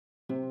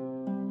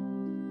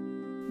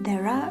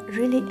There are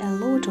really a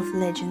lot of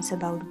legends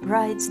about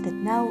brides that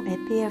now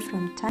appear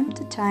from time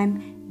to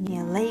time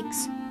near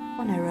lakes,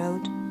 on a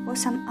road or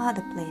some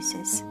other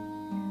places.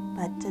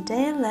 But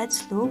today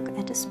let's look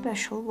at a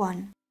special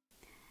one.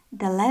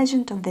 The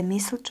legend of the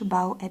Mistletoe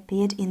Bough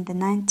appeared in the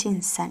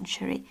 19th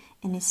century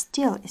and is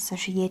still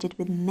associated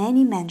with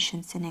many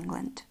mansions in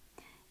England.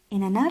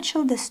 In a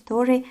nutshell, the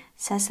story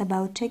says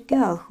about a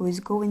girl who is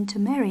going to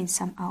marry in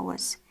some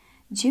hours.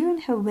 During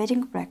her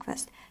wedding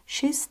breakfast,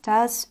 she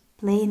starts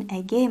playing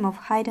a game of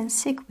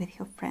hide-and-seek with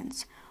her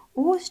friends,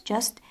 or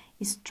just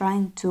is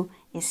trying to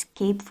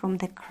escape from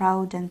the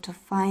crowd and to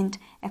find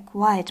a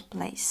quiet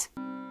place.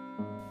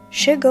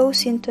 She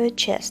goes into a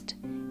chest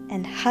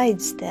and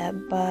hides there,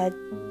 but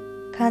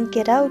can't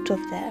get out of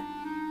there.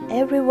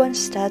 Everyone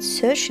starts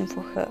searching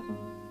for her.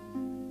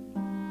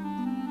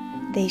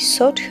 They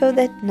sought her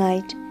that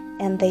night,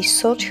 and they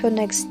sought her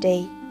next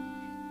day,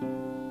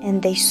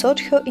 and they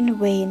sought her in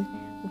vain,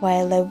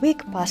 while a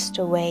week passed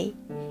away.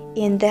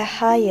 In the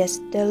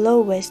highest, the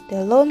lowest,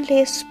 the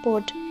loneliest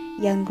spot,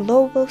 young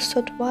Lowell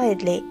sought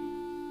widely,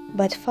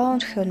 but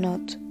found her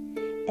not.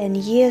 And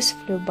years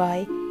flew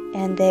by,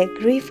 and their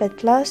grief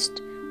at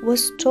last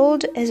was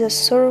told as a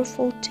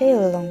sorrowful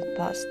tale long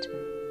past.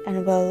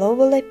 And where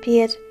Lowell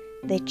appeared,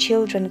 the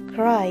children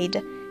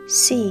cried,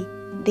 "See,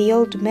 the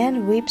old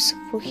man weeps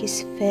for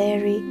his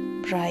fairy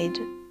bride."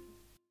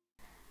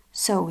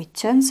 So it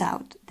turns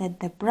out that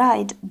the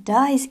bride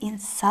dies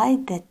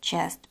inside that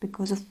chest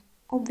because of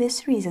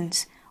obvious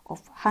reasons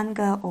of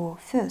hunger or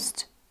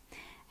thirst.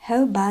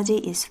 Her body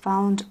is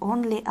found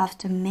only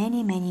after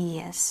many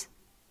years.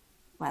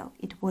 Well,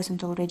 it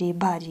wasn't already a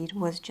body, it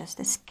was just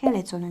a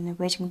skeleton in a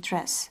wedding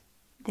dress.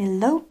 The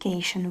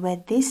location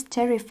where this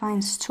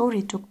terrifying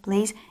story took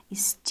place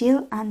is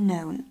still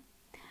unknown.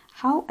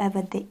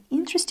 However, the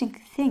interesting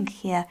thing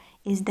here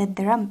is that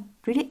there are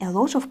really a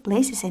lot of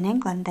places in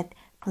England that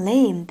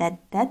claim that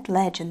that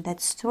legend,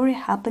 that story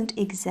happened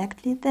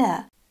exactly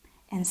there.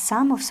 And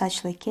some of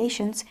such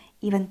locations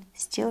even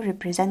still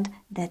represent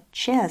that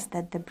chest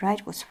that the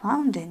bride was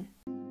found in.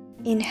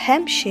 In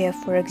Hampshire,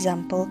 for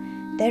example,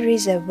 there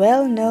is a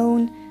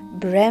well-known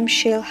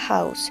Bramshill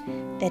house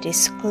that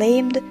is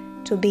claimed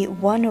to be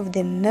one of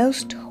the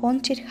most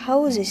haunted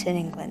houses in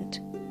England.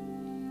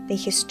 The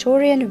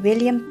historian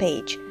William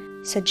Page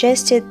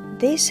suggested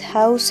this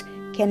house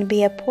can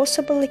be a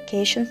possible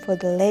location for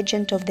the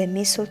legend of the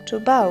Mistletoe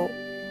Bough.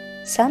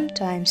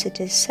 Sometimes it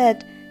is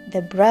said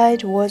the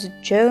bride was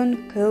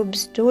Joan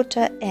Cobb's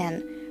daughter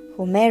Anne,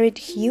 who married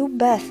Hugh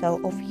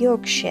Bethel of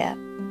Yorkshire.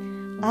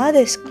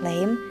 Others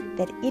claim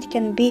that it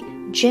can be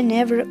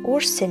Ginevra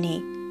Orsini,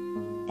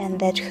 and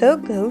that her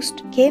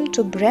ghost came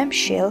to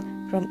Bramshill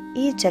from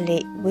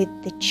Italy with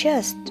the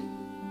chest.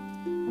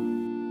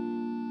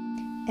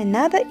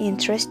 Another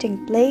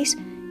interesting place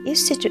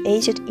is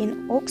situated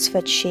in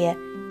Oxfordshire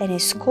and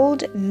is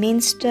called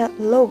Minster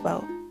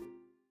Lowell.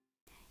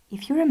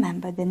 If you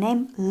remember, the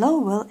name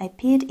Lowell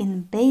appeared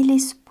in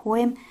Bailey's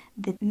poem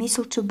The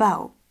Mistletoe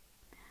Bough.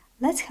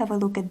 Let's have a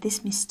look at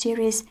this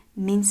mysterious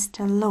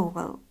Minster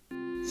Lowell.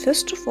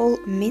 First of all,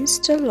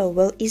 Minster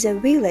Lowell is a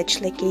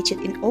village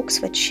located in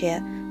Oxfordshire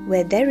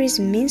where there is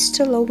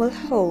Minster Lowell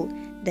Hall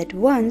that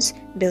once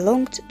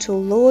belonged to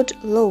Lord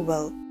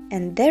Lowell.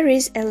 And there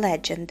is a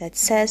legend that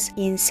says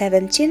in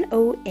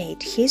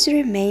 1708 his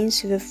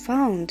remains were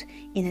found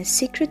in a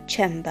secret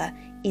chamber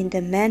in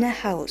the manor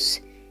house.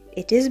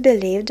 It is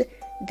believed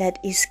that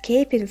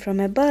escaping from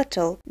a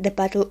battle, the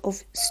Battle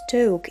of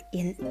Stoke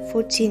in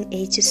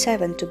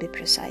 1487 to be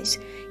precise,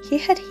 he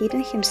had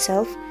hidden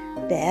himself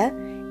there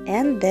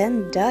and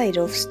then died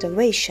of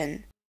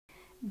starvation.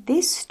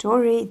 This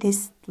story,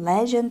 this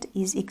legend,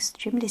 is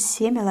extremely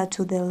similar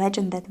to the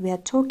legend that we are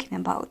talking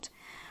about.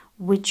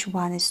 Which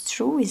one is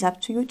true is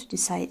up to you to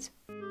decide.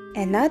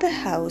 Another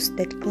house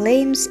that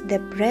claims the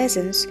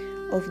presence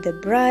of the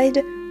bride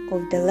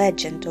of the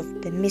legend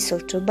of the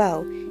Mistletoe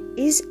Bough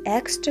is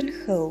Exton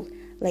Hall,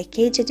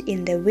 located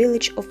in the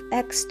village of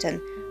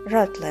Exton,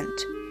 Rutland.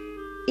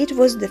 It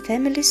was the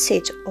family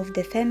seat of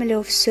the family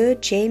of Sir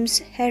James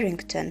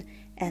Harrington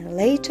and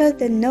later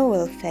the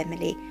Noel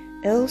family,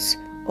 Earls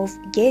of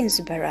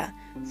Gainsborough,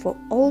 for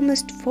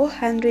almost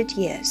 400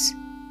 years.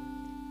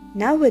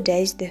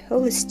 Nowadays, the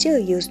hall is still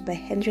used by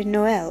Henry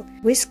Noel,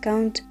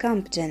 Viscount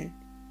Compton,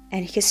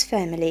 and his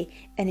family,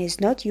 and is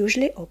not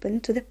usually open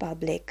to the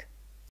public.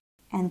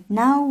 And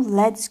now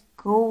let's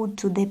go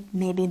to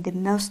maybe the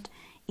most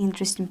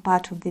interesting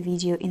part of the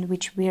video, in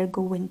which we are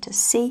going to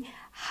see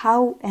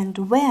how and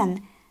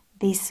when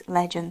this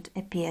legend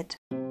appeared.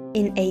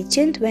 In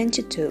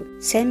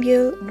 1822,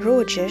 Samuel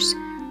Rogers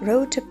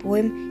wrote a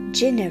poem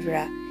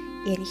Ginevra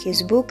in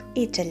his book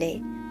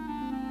Italy.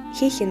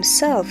 He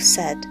himself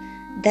said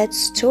that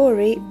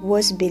story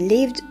was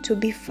believed to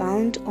be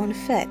found on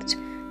fact,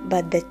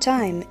 but the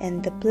time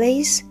and the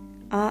place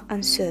are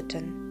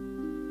uncertain.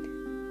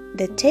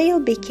 The tale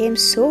became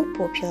so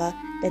popular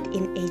that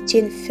in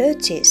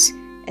 1830s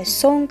a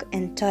song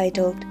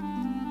entitled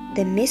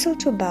The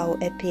Mistletoe Bough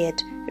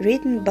appeared,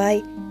 written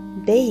by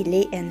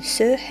Bailey and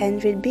Sir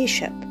Henry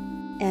Bishop,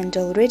 and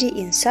already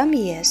in some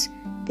years,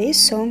 this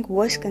song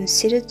was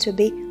considered to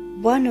be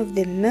one of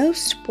the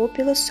most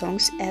popular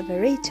songs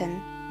ever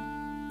written.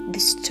 The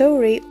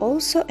story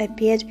also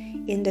appeared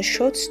in the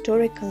short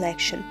story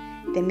collection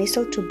The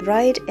Mistletoe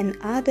Bride and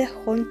Other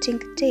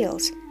Haunting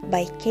Tales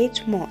by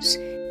Kate Moss,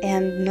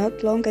 and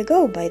not long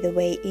ago, by the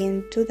way,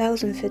 in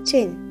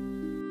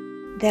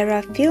 2013. There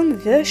are film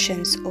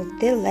versions of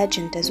the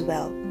legend as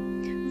well.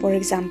 For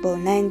example,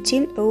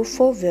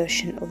 1904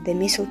 version of The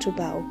Mistletoe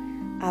Bough,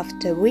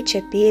 after which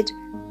appeared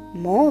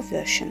more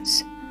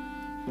versions.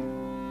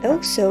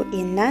 Also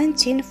in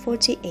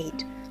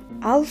 1948,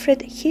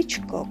 Alfred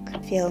Hitchcock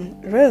film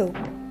Rope,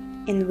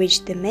 in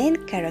which the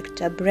main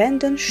character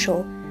Brandon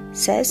Shaw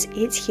says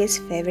it's his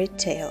favorite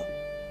tale.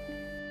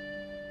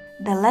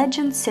 The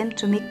legend seemed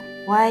to me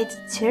quite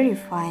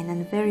terrifying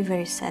and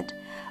very sad.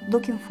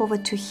 Looking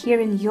forward to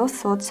hearing your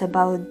thoughts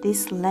about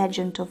this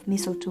legend of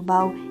Mistletoe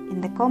Bough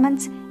in the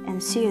comments,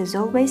 and see you as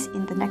always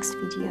in the next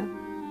video.